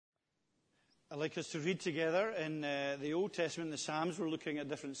I'd like us to read together in the Old Testament, the Psalms. We're looking at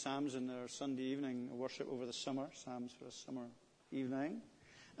different Psalms in our Sunday evening worship over the summer, Psalms for a summer evening.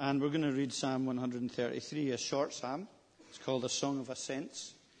 And we're going to read Psalm 133, a short psalm. It's called A Song of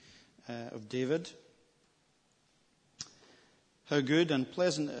Ascents of David. How good and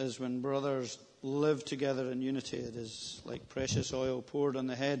pleasant it is when brothers live together in unity. It is like precious oil poured on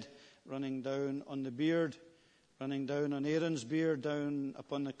the head, running down on the beard, running down on Aaron's beard, down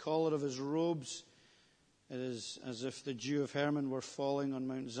upon the collar of his robes. It is as if the dew of Hermon were falling on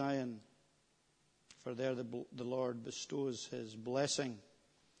Mount Zion. For there the Lord bestows his blessing,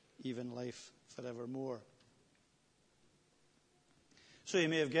 even life forevermore. So you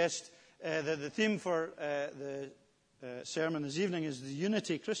may have guessed that the theme for the sermon this evening is the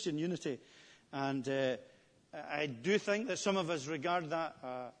unity, Christian unity. And I do think that some of us regard that,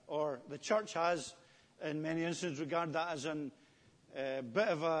 or the church has, in many instances, regard that as a bit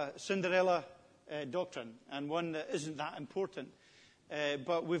of a Cinderella doctrine, and one that isn't that important.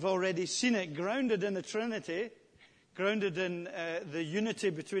 But we've already seen it grounded in the Trinity, grounded in the unity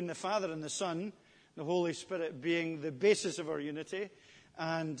between the Father and the Son, the Holy Spirit being the basis of our unity.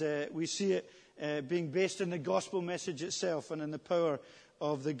 And we see it being based in the gospel message itself and in the power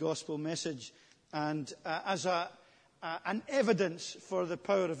of the gospel message. And as an evidence for the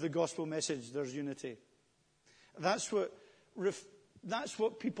power of the gospel message, there's unity. That's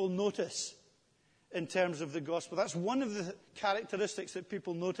what people notice in terms of the gospel. That's one of the characteristics that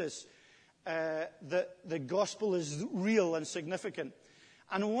people notice, that the gospel is real and significant.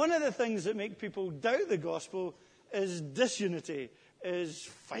 And one of the things that make people doubt the gospel is disunity, is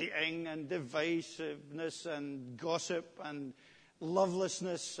fighting and divisiveness and gossip and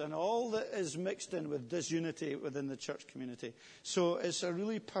lovelessness and all that is mixed in with disunity within the church community. So it's a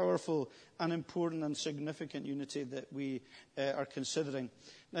really powerful and important and significant unity that we are considering.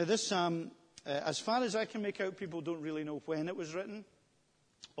 Now this psalm, as far as I can make out, people don't really know when it was written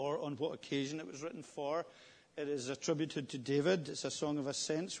or on what occasion it was written for. It is attributed to David. It's a song of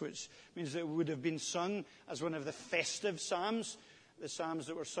ascents, which means that it would have been sung as one of the festive psalms, the psalms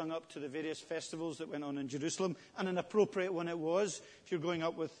that were sung up to the various festivals that went on in Jerusalem, and an appropriate one it was. If you're going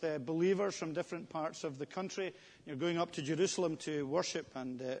up with believers from different parts of the country, you're going up to Jerusalem to worship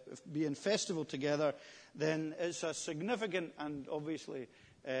and be in festival together, then it's a significant and obviously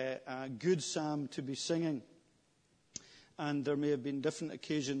a good psalm to be singing. And there may have been different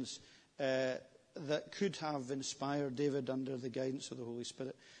occasions that could have inspired David, under the guidance of the Holy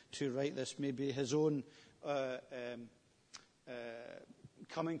Spirit, to write this. Maybe his own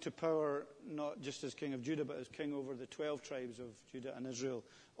coming to power, not just as king of Judah, but as king over the 12 tribes of Judah and Israel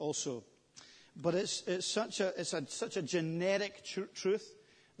also. But it's such a generic truth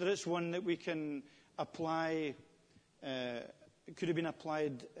that it's one that we can apply. It could have been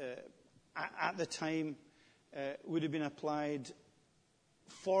applied at the time. Would have been applied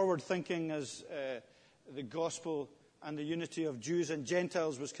forward thinking as the gospel and the unity of Jews and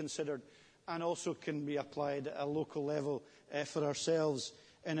Gentiles was considered, and also can be applied at a local level for ourselves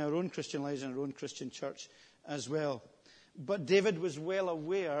in our own Christian lives and our own Christian church as well. But David was well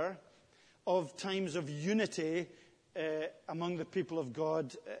aware of times of unity among the people of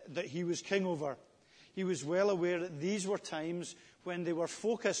God that he was king over. He was well aware that these were times when they were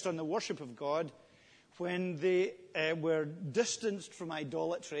focused on the worship of God, when they were distanced from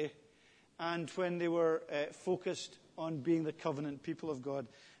idolatry, and when they were focused on being the covenant people of God.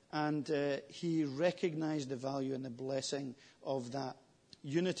 And he recognized the value and the blessing of that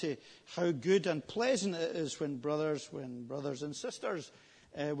unity. How good and pleasant it is when brothers and sisters,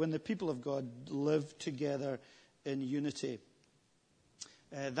 when the people of God live together in unity.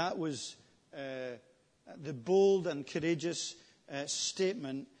 That was the bold and courageous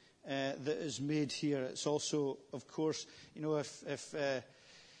statement that is made here. It's also, of course,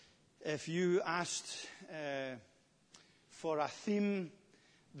 if you asked for a theme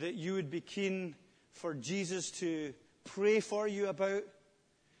that you would be keen for Jesus to pray for you about,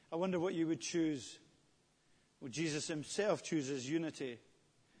 I wonder what you would choose. Well, Jesus himself chooses unity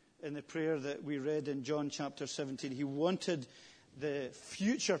in the prayer that we read in John chapter 17. He wanted the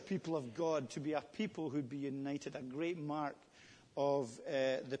future people of God to be a people who'd be united, a great mark of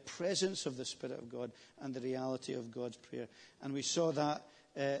the presence of the Spirit of God and the reality of God's prayer. And we saw that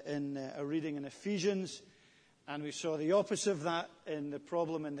in a reading in Ephesians. And we saw the opposite of that in the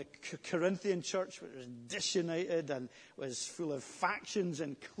problem in the Corinthian church, which was disunited and was full of factions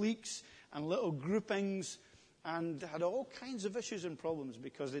and cliques and little groupings, and had all kinds of issues and problems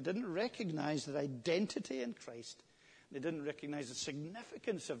because they didn't recognize their identity in Christ. They didn't recognize the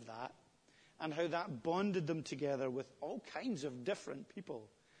significance of that and how that bonded them together with all kinds of different people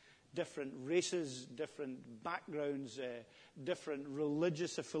different races, different backgrounds, different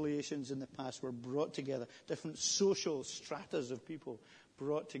religious affiliations in the past were brought together. Different social stratas of people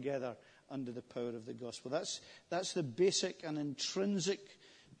brought together under the power of the gospel. That's the basic and intrinsic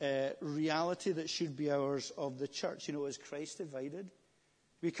reality that should be ours of the church. Is Christ divided?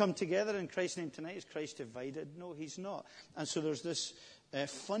 We come together in Christ's name tonight. Is Christ divided? No, he's not. And so there's this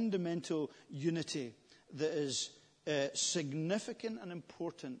fundamental unity that is significant and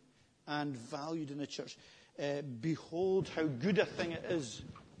important and valued in the church. Behold how good a thing it is,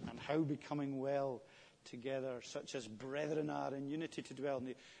 and how becoming well together, such as brethren are in unity to dwell.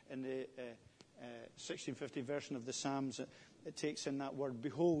 In the 1650 version of the Psalms, it takes in that word,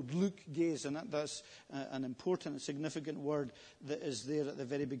 behold, look, gaze, and that's an important and significant word that is there at the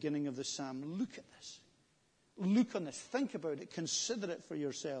very beginning of the Psalm. Look at this. Look on this. Think about it. Consider it for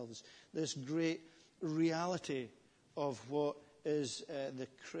yourselves. This great reality of what is the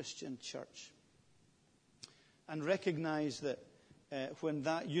Christian church. And recognize that when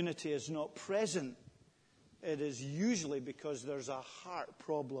that unity is not present, it is usually because there's a heart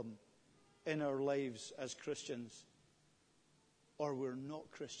problem in our lives as Christians, or we're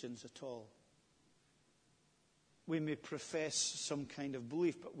not Christians at all. We may profess some kind of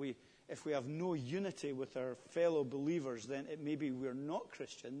belief, but if we have no unity with our fellow believers, then it may be we're not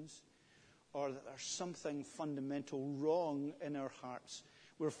Christians, or that there's something fundamental wrong in our hearts.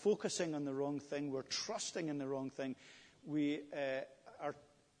 We're focusing on the wrong thing. We're trusting in the wrong thing.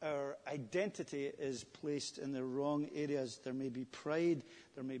 Our identity is placed in the wrong areas. There may be pride.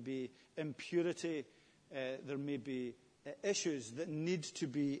 There may be impurity. There may be issues that need to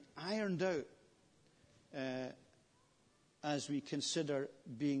be ironed out as we consider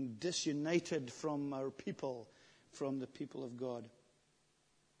being disunited from our people, from the people of God.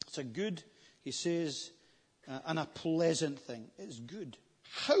 It's a good, he says, and a pleasant thing. It's good.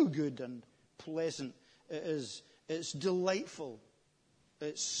 How good and pleasant it is. It's delightful.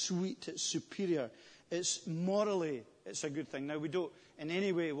 It's sweet. It's superior. It's morally, it's a good thing. Now, we don't in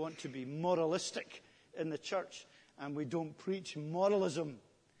any way want to be moralistic in the church, and we don't preach moralism.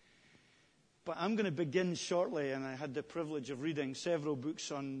 But I'm going to begin shortly, and I had the privilege of reading several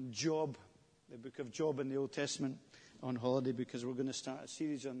books on Job, the book of Job in the Old Testament, on holiday, because we're going to start a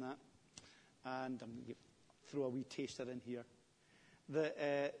series on that. And I'm going to throw a wee taster in here.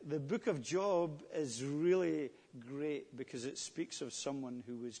 The book of Job is really great because it speaks of someone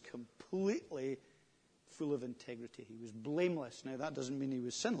who was completely full of integrity. He was blameless. Now, that doesn't mean he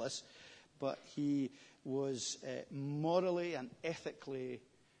was sinless, but he was morally and ethically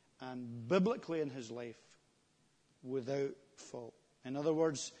and biblically in his life without fault. In other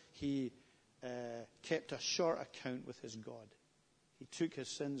words, he kept a short account with his God. He took his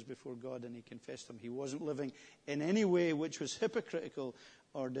sins before God and he confessed them. He wasn't living in any way which was hypocritical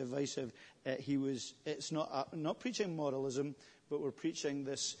or divisive. It's not preaching moralism, but we're preaching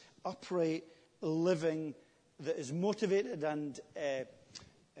this upright living that is motivated and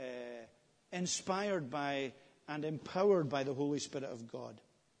inspired by and empowered by the Holy Spirit of God.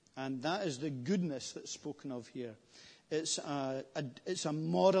 And that is the goodness that's spoken of here. It's a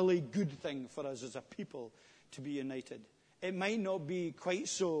morally good thing for us as a people to be united. It might not be quite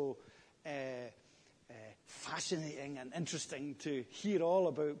so fascinating and interesting to hear all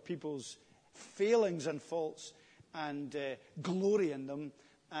about people's failings and faults and glory in them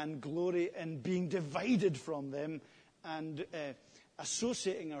and glory in being divided from them and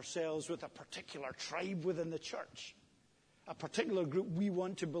associating ourselves with a particular tribe within the church, a particular group we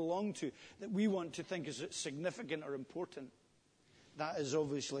want to belong to, that we want to think is significant or important. That is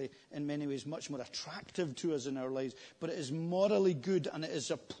obviously, in many ways, much more attractive to us in our lives. But it is morally good, and it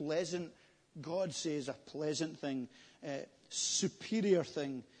is a pleasant, God says, a pleasant thing, superior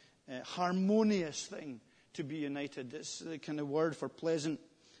thing, harmonious thing to be united. It's the kind of word for pleasant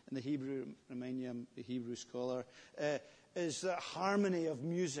in the Hebrew, remind you I'm a Hebrew scholar, is the harmony of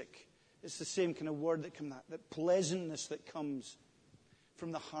music. It's the same kind of word that comes, that pleasantness that comes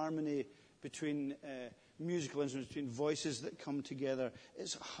from the harmony between musical instruments, between voices that come together.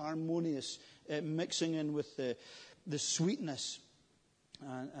 It's harmonious, mixing in with the sweetness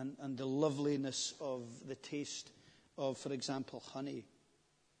and the loveliness of the taste of, for example, honey.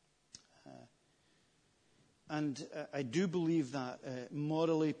 And I do believe that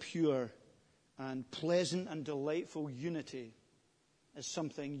morally pure and pleasant and delightful unity is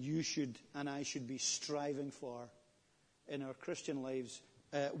something you should and I should be striving for in our Christian lives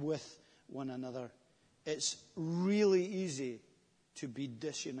with one another. It's really easy to be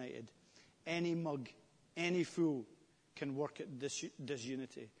disunited. Any mug, any fool can work at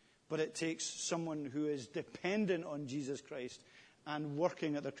disunity. But it takes someone who is dependent on Jesus Christ and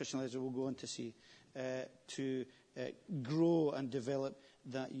working at their Christian lives, we'll go on to see, to grow and develop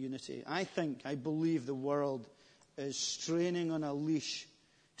that unity. I believe the world is straining on a leash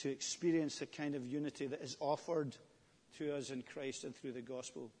to experience the kind of unity that is offered to us in Christ and through the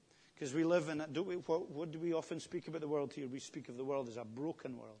gospel. Because we live in, don't we, what do we often speak about the world here? We speak of the world as a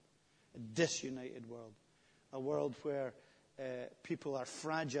broken world, a disunited world, a world where people are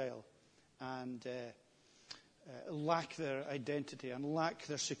fragile and lack their identity and lack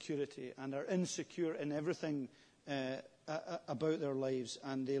their security and are insecure in everything about their lives,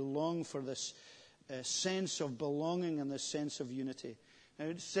 and they long for this sense of belonging and this sense of unity.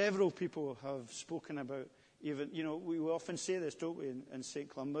 Now, several people have spoken about, even, we often say this, don't we, in St.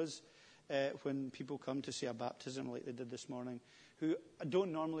 Columba's, when people come to see a baptism like they did this morning, who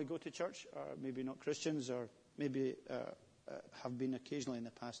don't normally go to church, or maybe not Christians, or maybe have been occasionally in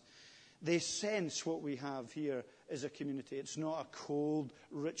the past. They sense what we have here is a community. It's not a cold,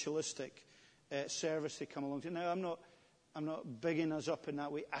 ritualistic service they come along to. Now, I'm not bigging us up in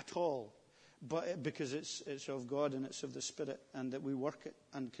that way at all, but because it's of God and it's of the Spirit, and that we work it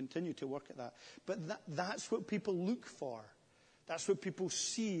and continue to work at that. But that's what people look for. That's what people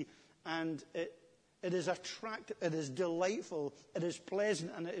see, and it is attractive, it is delightful, it is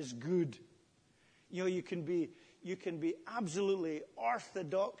pleasant, and it is good. You can be absolutely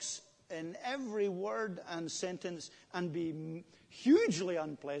orthodox in every word and sentence and be hugely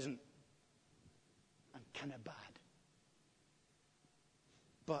unpleasant and kind of bad.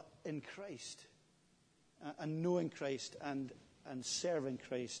 But in Christ, and knowing Christ and serving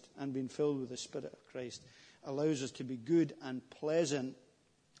Christ and being filled with the Spirit of Christ allows us to be good and pleasant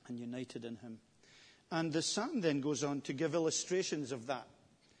and united in Him. And the psalm then goes on to give illustrations of that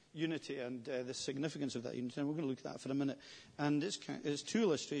unity and the significance of that unity. And we're going to look at that for a minute. And it's two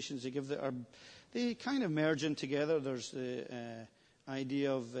illustrations they give that they kind of merge in together. There's the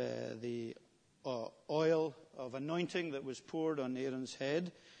idea of the oil of anointing that was poured on Aaron's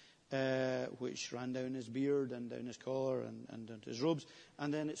head, which ran down his beard and down his collar and down to his robes.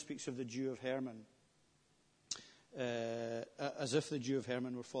 And then it speaks of the dew of Hermon, as if the dew of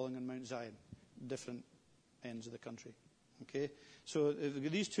Hermon were falling on Mount Zion, different ends of the country. Okay, so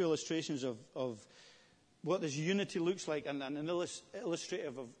these two illustrations of what this unity looks like, and an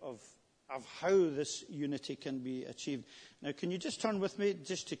illustrative of how this unity can be achieved. Now, can you just turn with me,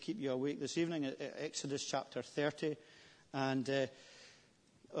 just to keep you awake this evening, at Exodus chapter 30, and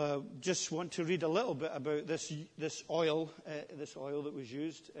just want to read a little bit about this oil that was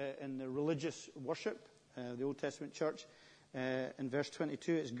used in the religious worship, the Old Testament church, in verse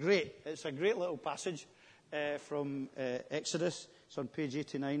 22. It's great. It's a great little passage. From Exodus. It's on page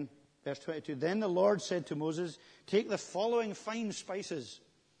 89, verse 22. Then the Lord said to Moses, take the following fine spices,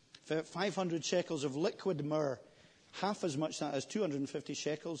 500 shekels of liquid myrrh, half as much, that is 250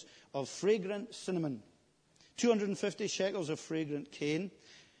 shekels of fragrant cinnamon, 250 shekels of fragrant cane,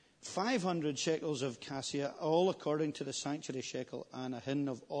 500 shekels of cassia, all according to the sanctuary shekel, and a hin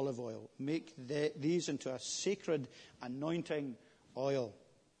of olive oil. Make these into a sacred anointing oil.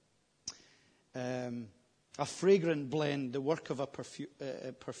 A fragrant blend, the work of a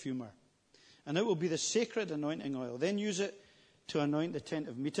perfumer. And it will be the sacred anointing oil. Then use it to anoint the tent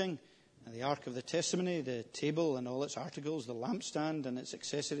of meeting, and the ark of the testimony, the table and all its articles, the lampstand and its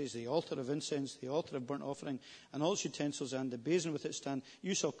accessories, the altar of incense, the altar of burnt offering, and all its utensils, and the basin with its stand.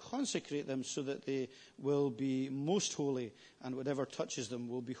 You shall consecrate them so that they will be most holy, and whatever touches them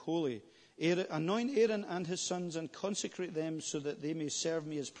will be holy. Anoint Aaron and his sons, and consecrate them so that they may serve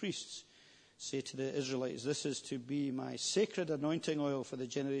me as priests. Say to the Israelites, this is to be my sacred anointing oil for the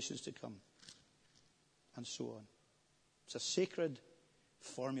generations to come. And so on. It's a sacred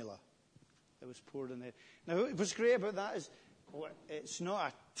formula that was poured in there. Now, what's great about that is it's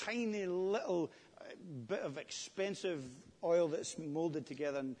not a tiny little bit of expensive oil that's molded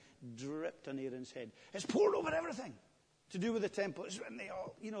together and dripped on Aaron's head. It's poured over everything to do with the temple. It's on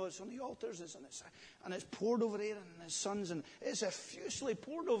the altars, and it's poured over Aaron and his sons, and it's effusively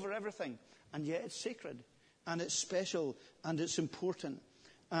poured over everything. And yet it's sacred, and it's special, and it's important,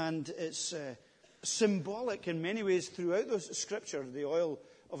 and it's symbolic in many ways throughout the Scripture. The oil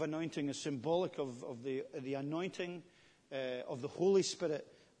of anointing is symbolic of the anointing of the Holy Spirit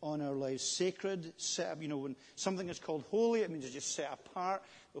on our lives. Sacred, set up. When something is called holy, it means it's just set apart.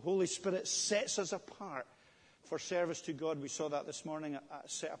 The Holy Spirit sets us apart for service to God. We saw that this morning,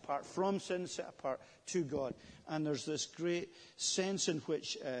 set apart from sin, set apart to God. And there's this great sense in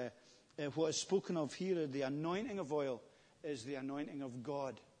which what is spoken of here, the anointing of oil, is the anointing of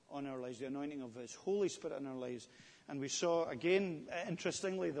God on our lives, the anointing of His Holy Spirit in our lives. And we saw, again,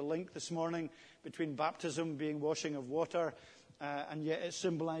 interestingly, the link this morning between baptism being washing of water and yet it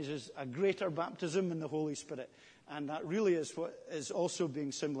symbolizes a greater baptism in the Holy Spirit. And that really is what is also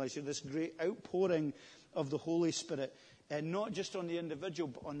being symbolized, this great outpouring of the Holy Spirit, not just on the individual,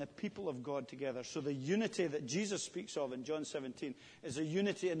 but on the people of God together. So the unity that Jesus speaks of in John 17 is a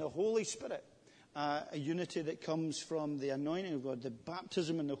unity in the Holy Spirit, a unity that comes from the anointing of God, the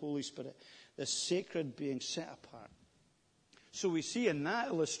baptism in the Holy Spirit, the sacred being set apart. So we see in that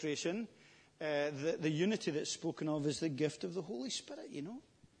illustration, the unity that's spoken of is the gift of the Holy Spirit, you know.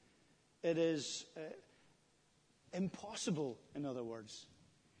 It is impossible, in other words.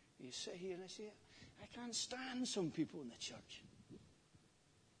 You sit here and I say, I can't stand some people in the church.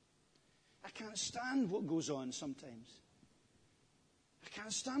 I can't stand what goes on sometimes. I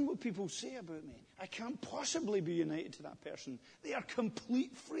can't stand what people say about me. I can't possibly be united to that person. They are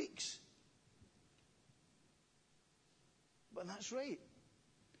complete freaks. But that's right.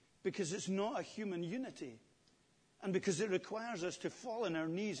 Because it's not a human unity. And because it requires us to fall on our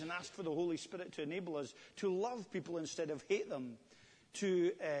knees and ask for the Holy Spirit to enable us to love people instead of hate them,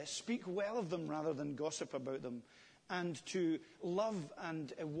 to speak well of them rather than gossip about them, and to love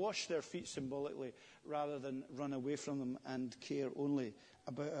and wash their feet symbolically rather than run away from them and care only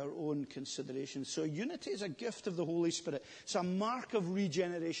about our own considerations. So unity is a gift of the Holy Spirit. It's a mark of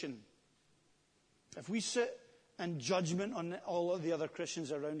regeneration. If we sit in judgment on all of the other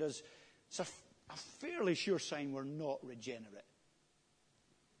Christians around us, it's a fairly sure sign we're not regenerate.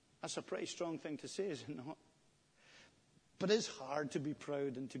 That's a pretty strong thing to say, is it not? But it's hard to be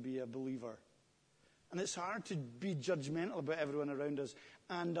proud and to be a believer. And it's hard to be judgmental about everyone around us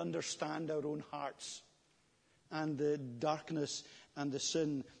and understand our own hearts and the darkness and the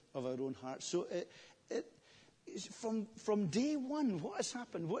sin of our own hearts. So from day one, what has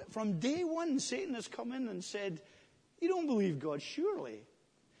happened? From day one, Satan has come in and said, you don't believe God, surely.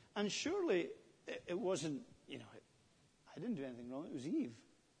 And surely it wasn't, I didn't do anything wrong. It was Eve.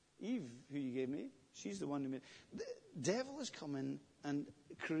 Eve, who you gave me, she's the one who made. The devil has come in and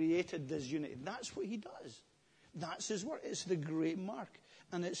created this unity. That's what he does. That's his work. It's the great mark.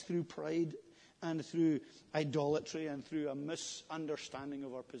 And it's through pride and through idolatry and through a misunderstanding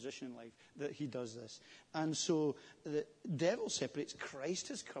of our position in life that he does this. And so the devil separates. Christ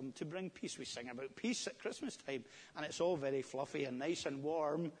has come to bring peace. We sing about peace at Christmas time, and it's all very fluffy and nice and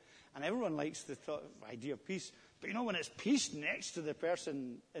warm, and everyone likes the idea of peace. But when it's peace next to the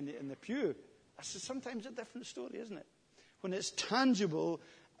person in the pew, that's sometimes a different story, isn't it? When it's tangible,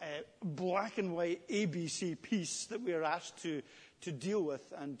 black and white ABC peace that we are asked to deal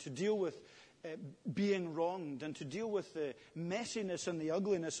with, and to deal with being wronged, and to deal with the messiness and the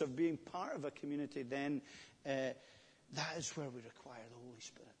ugliness of being part of a community, then that is where we require the Holy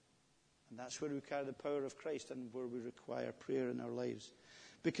Spirit. And that's where we require the power of Christ, and where we require prayer in our lives.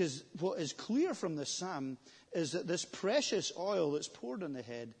 Because what is clear from this psalm is that this precious oil that's poured on the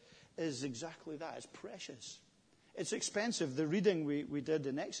head is exactly that. It's precious. It's expensive. The reading we did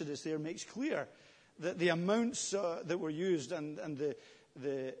in Exodus there makes clear that the amounts that were used and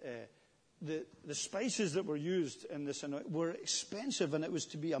the spices that were used in this were expensive, and it was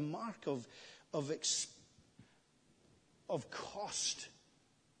to be a mark of cost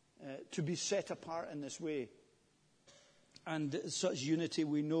to be set apart in this way. And such unity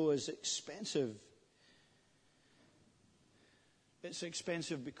we know is expensive. It's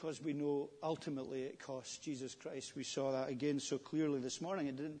expensive because we know ultimately it costs Jesus Christ. We saw that again so clearly this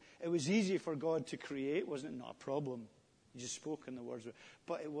morning. It was easy for God to create, wasn't it? Not a problem. He just spoke in the words.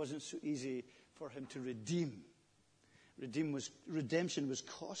 But it wasn't so easy for him to redeem. Redemption was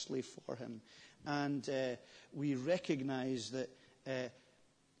costly for him. And we recognize that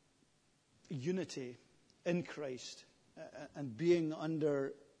unity in Christ and being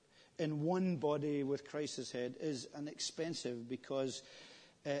in one body with Christ as head is an expensive, because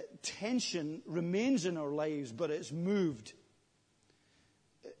tension remains in our lives, but it's moved.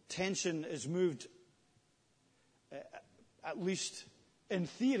 Tension is moved, at least in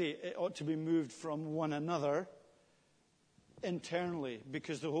theory, it ought to be moved from one another internally,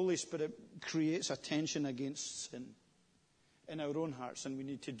 because the Holy Spirit creates a tension against sin in our own hearts, and we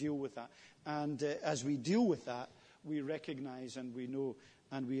need to deal with that. And as we deal with that, we recognize and we know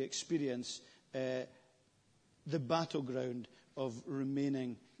and we experience the battleground of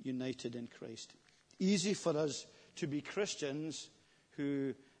remaining united in Christ. Easy for us to be Christians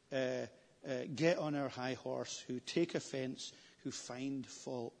who get on our high horse, who take offense, who find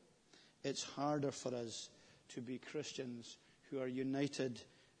fault. It's harder for us to be Christians who are united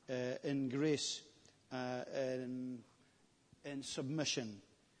in grace, in submission,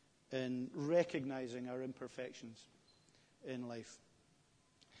 in recognizing our imperfections in life.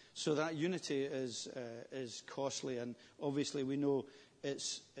 So that unity is costly, and obviously we know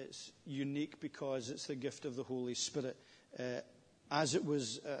it's unique because it's the gift of the Holy Spirit, as it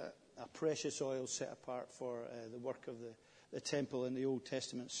was a precious oil set apart for the work of the temple in the Old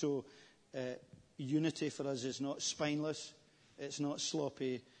Testament. So unity for us is not spineless, it's not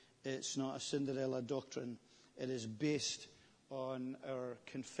sloppy, it's not a Cinderella doctrine. It is based on our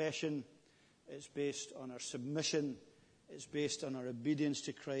confession, it's based on our submission, it's based on our obedience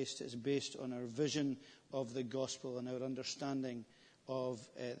to Christ. It's based on our vision of the gospel and our understanding of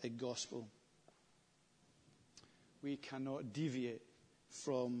the gospel. We cannot deviate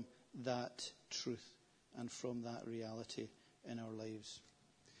from that truth and from that reality in our lives.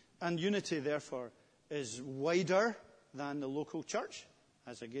 And unity, therefore, is wider than the local church,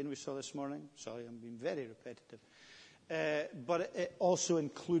 as again we saw this morning. Sorry, I'm being very repetitive. But it also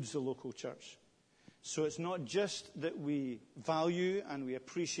includes the local church. So it's not just that we value and we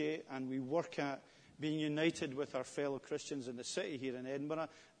appreciate and we work at being united with our fellow Christians in the city here in Edinburgh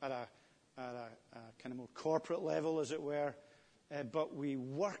at a kind of more corporate level, as it were, but we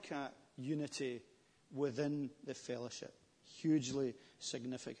work at unity within the fellowship. Hugely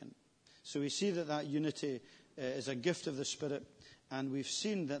significant. So we see that unity is a gift of the Spirit, and we've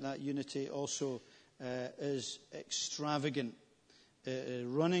seen that unity also is extravagant.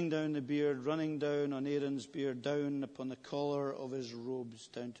 Running down the beard, running down on Aaron's beard, down upon the collar of his robes,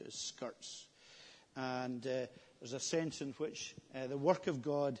 down to his skirts. And there's a sense in which the work of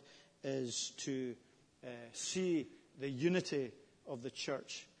God is to see the unity of the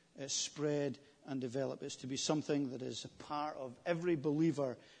church spread and develop. It's to be something that is a part of every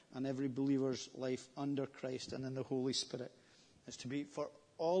believer and every believer's life under Christ and in the Holy Spirit. It's to be for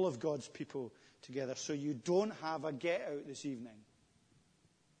all of God's people together. So you don't have a get out this evening.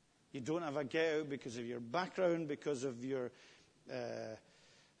 You don't have a get out because of your background, because of your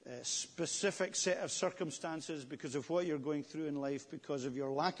specific set of circumstances, because of what you're going through in life, because of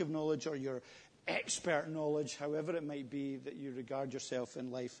your lack of knowledge or your expert knowledge, however it might be that you regard yourself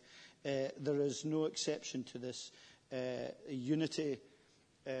in life. There is no exception to this. Unity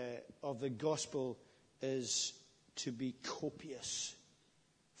of the gospel is to be copious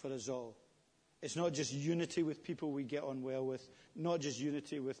for us all. It's not just unity with people we get on well with, not just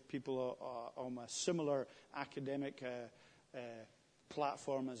unity with people on a similar academic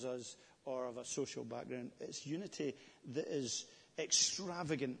platform as us or of a social background. It's unity that is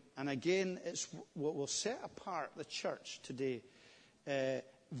extravagant. And again, it's what will set apart the church today,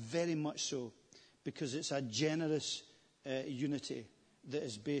 very much so, because it's a generous unity that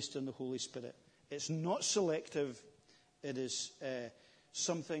is based on the Holy Spirit. It's not selective. It is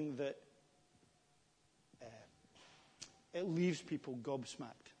something that it leaves people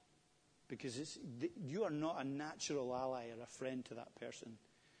gobsmacked, because you are not a natural ally or a friend to that person.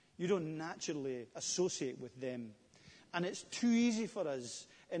 You don't naturally associate with them. And it's too easy for us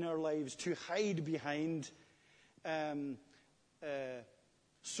in our lives to hide behind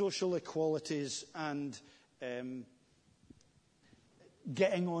social equalities and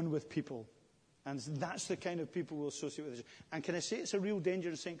getting on with people. And that's the kind of people we'll associate with us. And can I say it's a real danger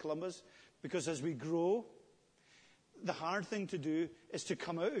in St. Columba's? Because as we grow, the hard thing to do is to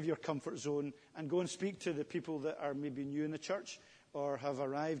come out of your comfort zone and go and speak to the people that are maybe new in the church or have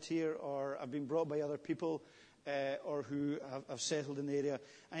arrived here or have been brought by other people or who have settled in the area.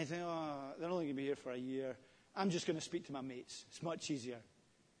 And you think, oh, they're only going to be here for a year. I'm just going to speak to my mates. It's much easier.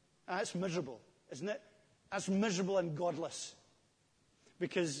 And that's miserable, isn't it? That's miserable and godless.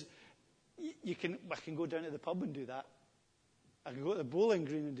 Because I can go down to the pub and do that. I can go to the bowling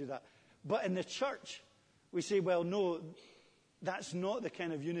green and do that. But in the church, we say, well, no, that's not the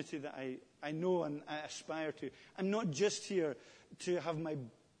kind of unity that I know and I aspire to. I'm not just here to have my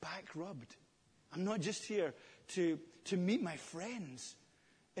back rubbed. I'm not just here to meet my friends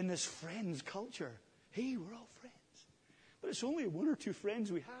in this friends culture. Hey, we're all friends. But it's only one or two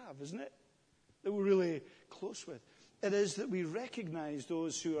friends we have, isn't it, that we're really close with. It is that we recognize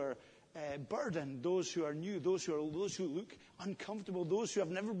those who are burdened, those who are new, those who look uncomfortable, those who have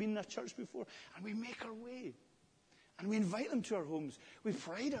never been in a church before, and we make our way. And we invite them to our homes. We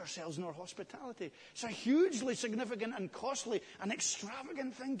pride ourselves in our hospitality. It's a hugely significant and costly and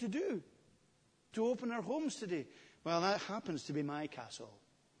extravagant thing to do, to open our homes today. Well, that happens to be my castle.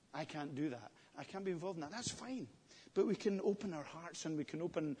 I can't do that. I can't be involved in that. That's fine. But we can open our hearts and we can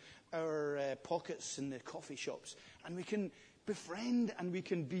open our pockets in the coffee shops. And we can befriend and we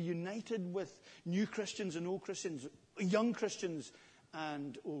can be united with new Christians and old Christians, young Christians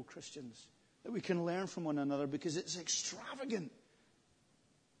and old Christians. That we can learn from one another because it's extravagant.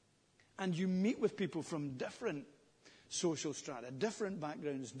 And you meet with people from different social strata, different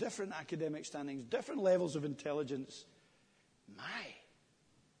backgrounds, different academic standings, different levels of intelligence. My,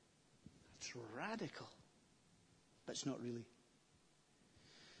 that's radical. But it's not really.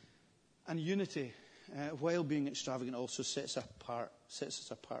 And unity, while being extravagant, also sets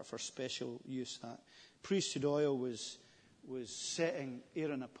us apart for special use. That priesthood oil was setting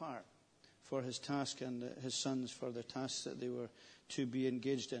Aaron apart for his task, and his sons for the tasks that they were to be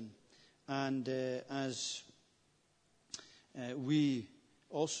engaged in. And as we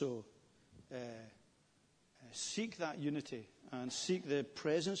also seek that unity and seek the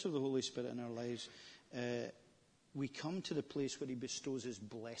presence of the Holy Spirit in our lives, we come to the place where he bestows his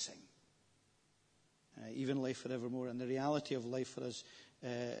blessing. Even life forevermore. And the reality of life for us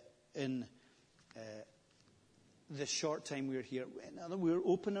in the short time we're here, we're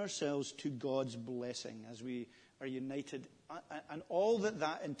open ourselves to God's blessing as we are united, and all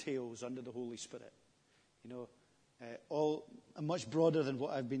that entails under the Holy Spirit. All much broader than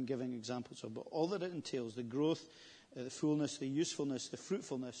what I've been giving examples of, but all that it entails, the growth, the fullness, the usefulness, the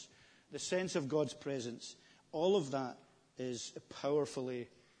fruitfulness, the sense of God's presence, all of that is powerfully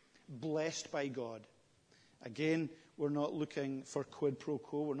blessed by God. Again, we're not looking for quid pro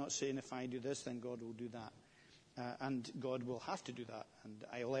quo. We're not saying if I do this, then God will do that. And God will have to do that, and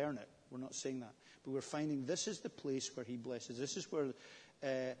I'll earn it. We're not saying that. But we're finding this is the place where he blesses. This is where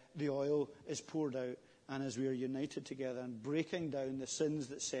the oil is poured out. And as we are united together and breaking down the sins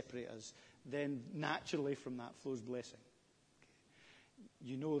that separate us, then naturally from that flows blessing.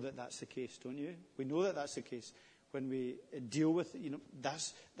 You know that that's the case, don't you? We know that that's the case. When we deal with,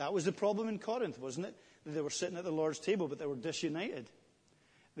 that was the problem in Corinth, wasn't it? They were sitting at the Lord's table, but they were disunited.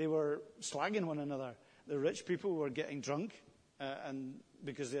 They were slagging one another. The rich people were getting drunk, and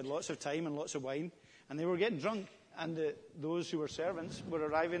because they had lots of time and lots of wine, and they were getting drunk. And those who were servants were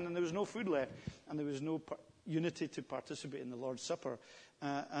arriving, and there was no food left, and there was no unity to participate in the Lord's Supper.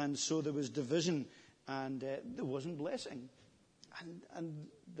 And so there was division, and there wasn't blessing. And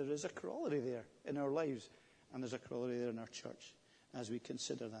there is a corollary there in our lives, and there's a corollary there in our church as we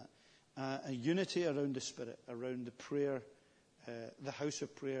consider that. A unity around the Spirit, around the prayer, the house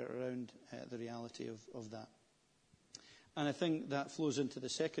of prayer, around the reality of that. And I think that flows into the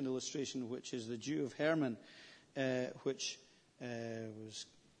second illustration, which is the Jew of Hermon, which was,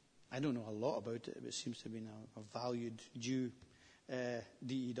 I don't know a lot about it, but it seems to have been a valued Jew,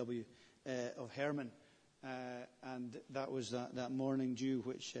 D-E-W, of Hermon. And that was that morning Jew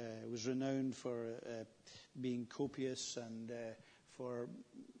which was renowned for being copious and for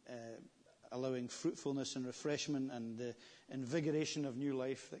allowing fruitfulness and refreshment and the invigoration of new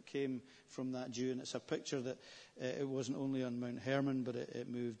life that came from that Jew. And it's a picture that it wasn't only on Mount Hermon, but it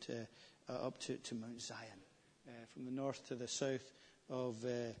moved up to Mount Zion, from the north to the south of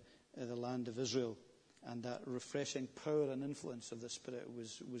the land of Israel. And that refreshing power and influence of the Spirit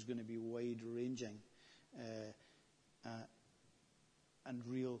was going to be wide-ranging and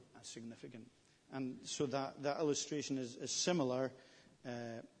real and significant. And so that illustration is similar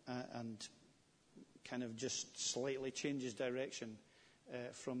and kind of just slightly changes direction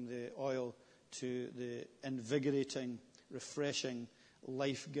from the oil to the invigorating, refreshing,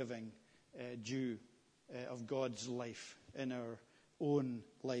 life-giving dew of God's life in our own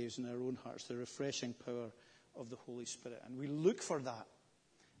lives, in our own hearts, the refreshing power of the Holy Spirit. And we look for that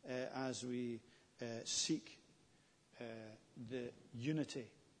as we seek the unity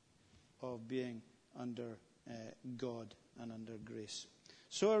of being under God and under grace.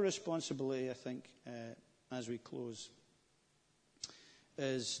 So our responsibility, I think, as we close,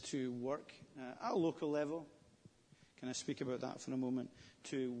 is to work at a local level. Can I speak about that for a moment?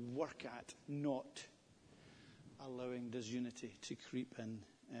 To work at not allowing disunity to creep in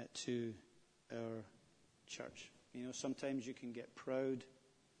to our church. Sometimes you can get proud.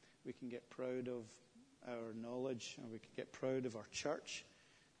 We can get proud of our knowledge, or we can get proud of our church.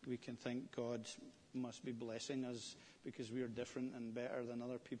 We can think God must be blessing us because we are different and better than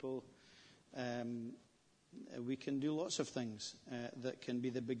other people. We can do lots of things that can be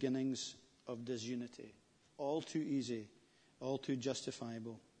the beginnings of disunity. All too easy, all too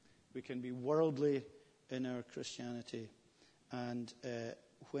justifiable. We can be worldly in our Christianity. And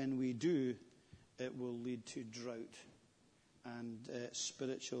when we do, it will lead to drought and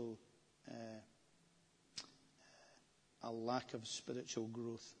spiritual, a lack of spiritual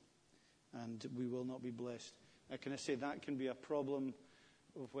growth. And we will not be blessed. Can I say that can be a problem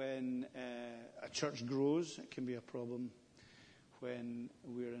when a church grows? It can be a problem when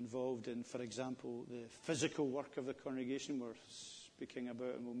we're involved in, for example, the physical work of the congregation. We're speaking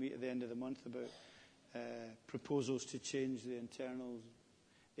about, and we'll meet at the end of the month, about proposals to change the internal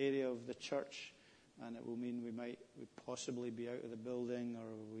area of the church and it will mean we possibly be out of the building,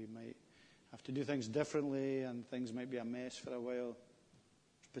 or we might have to do things differently, and things might be a mess for a while.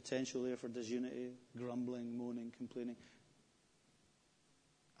 There's potential there for disunity, grumbling, moaning, complaining.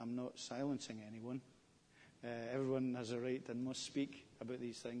 I'm not silencing anyone. Everyone has a right and must speak about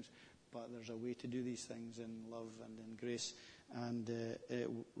these things, but there's a way to do these things in love and in grace and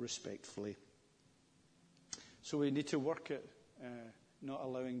respectfully. So we need to work at not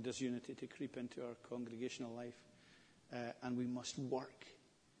allowing disunity to creep into our congregational life, and we must work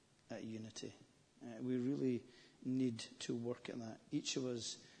at unity. We really need to work at that. Each of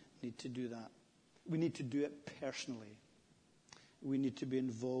us need to do that. We need to do it personally. We need to be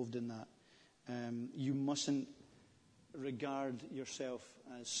involved in that. You mustn't regard yourself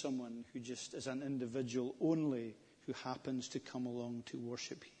as someone who just is an individual only who happens to come along to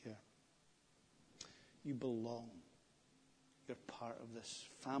worship here. You belong. You're part of this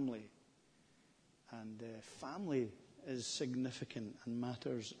family. And family is significant and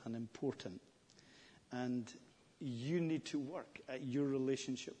matters and important. And you need to work at your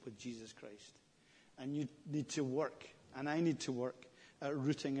relationship with Jesus Christ. And you need to work, and I need to work, at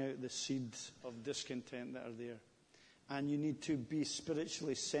rooting out the seeds of discontent that are there. And you need to be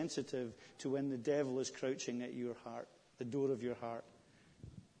spiritually sensitive to when the devil is crouching at your heart, the door of your heart,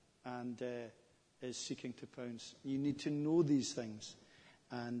 and is seeking to pounce. You need to know these things,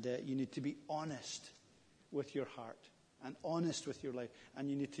 and you need to be honest with your heart and honest with your life.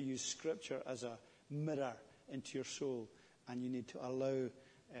 And you need to use Scripture as a mirror into your soul, and you need to allow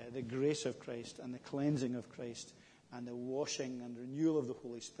the grace of Christ and the cleansing of Christ and the washing and renewal of the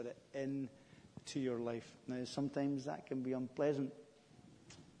Holy Spirit into your life. Now, sometimes that can be unpleasant.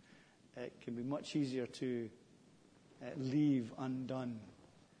 It can be much easier to leave undone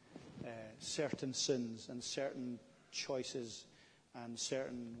certain sins and certain choices and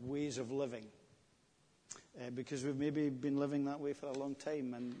certain ways of living, because we've maybe been living that way for a long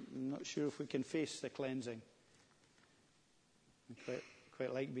time, and I'm not sure if we can face the cleansing. I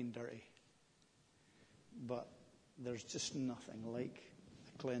quite like being dirty, but there's just nothing like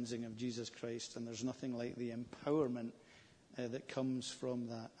the cleansing of Jesus Christ, and there's nothing like the empowerment that comes from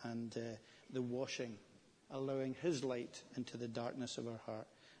that, and the washing, allowing His light into the darkness of our heart,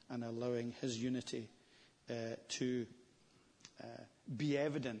 and allowing His unity to be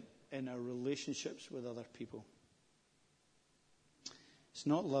evident in our relationships with other people. It's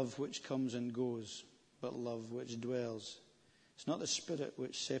not love which comes and goes, but love which dwells. It's not the spirit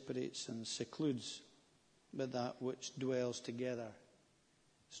which separates and secludes, but that which dwells together.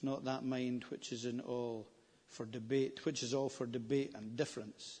 It's not that mind which is all for debate and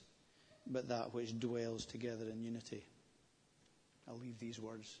difference, but that which dwells together in unity. I'll leave these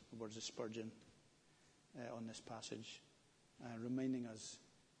words, the words of Spurgeon, on this passage, reminding us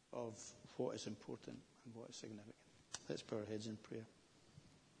of what is important and what is significant. Let's bow our heads in prayer.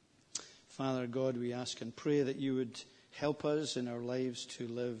 Father God, we ask and pray that you would help us in our lives to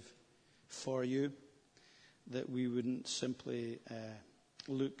live for you, that we wouldn't simply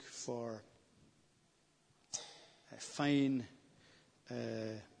look for fine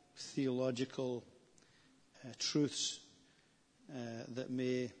theological truths that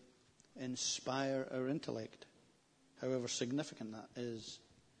may inspire our intellect, however significant that is,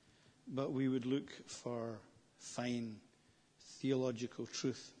 but we would look for fine theological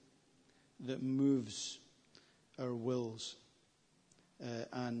truth that moves our wills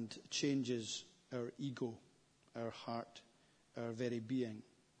and changes our ego, our heart, our very being,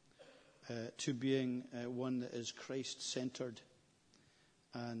 to being one that is Christ-centered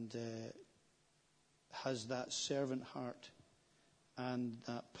and has that servant heart and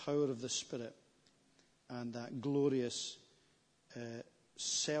that power of the Spirit and that glorious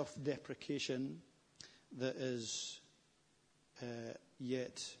self-deprecation that is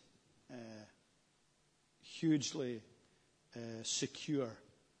yet hugely secure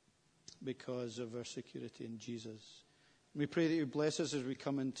because of our security in Jesus. We pray that you bless us as we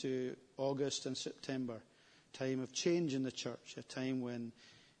come into August and September, time of change in the church, a time when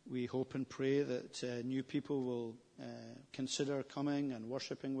we hope and pray that new people will consider coming and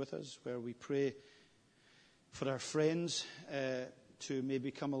worshipping with us, where we pray for our friends to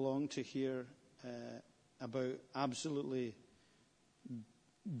maybe come along to hear about absolutely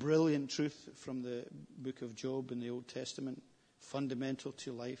brilliant truth from the book of Job in the Old Testament, fundamental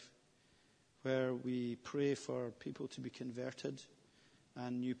to life, where we pray for people to be converted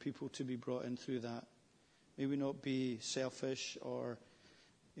and new people to be brought in through that. May we not be selfish, or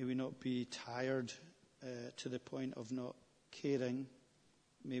may we not be tired to the point of not caring.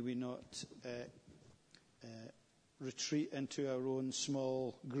 May we not retreat into our own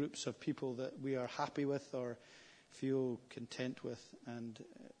small groups of people that we are happy with or feel content with, and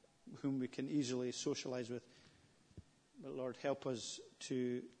whom we can easily socialize with. But Lord, help us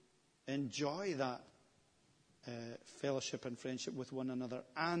to enjoy that fellowship and friendship with one another,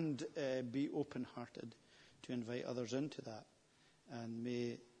 and be open-hearted to invite others into that. And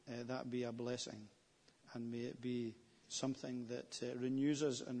may that be a blessing, and may it be something that renews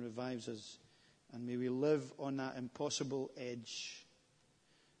us and revives us, and may we live on that impossible edge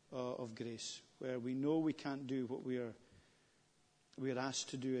of grace, where we know we can't do what we are asked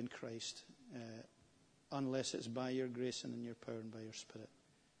to do in Christ, unless it's by your grace and in your power and by your Spirit.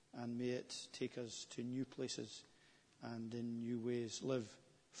 And may it take us to new places and in new ways live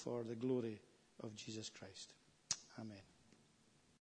for the glory of Jesus Christ. Amen.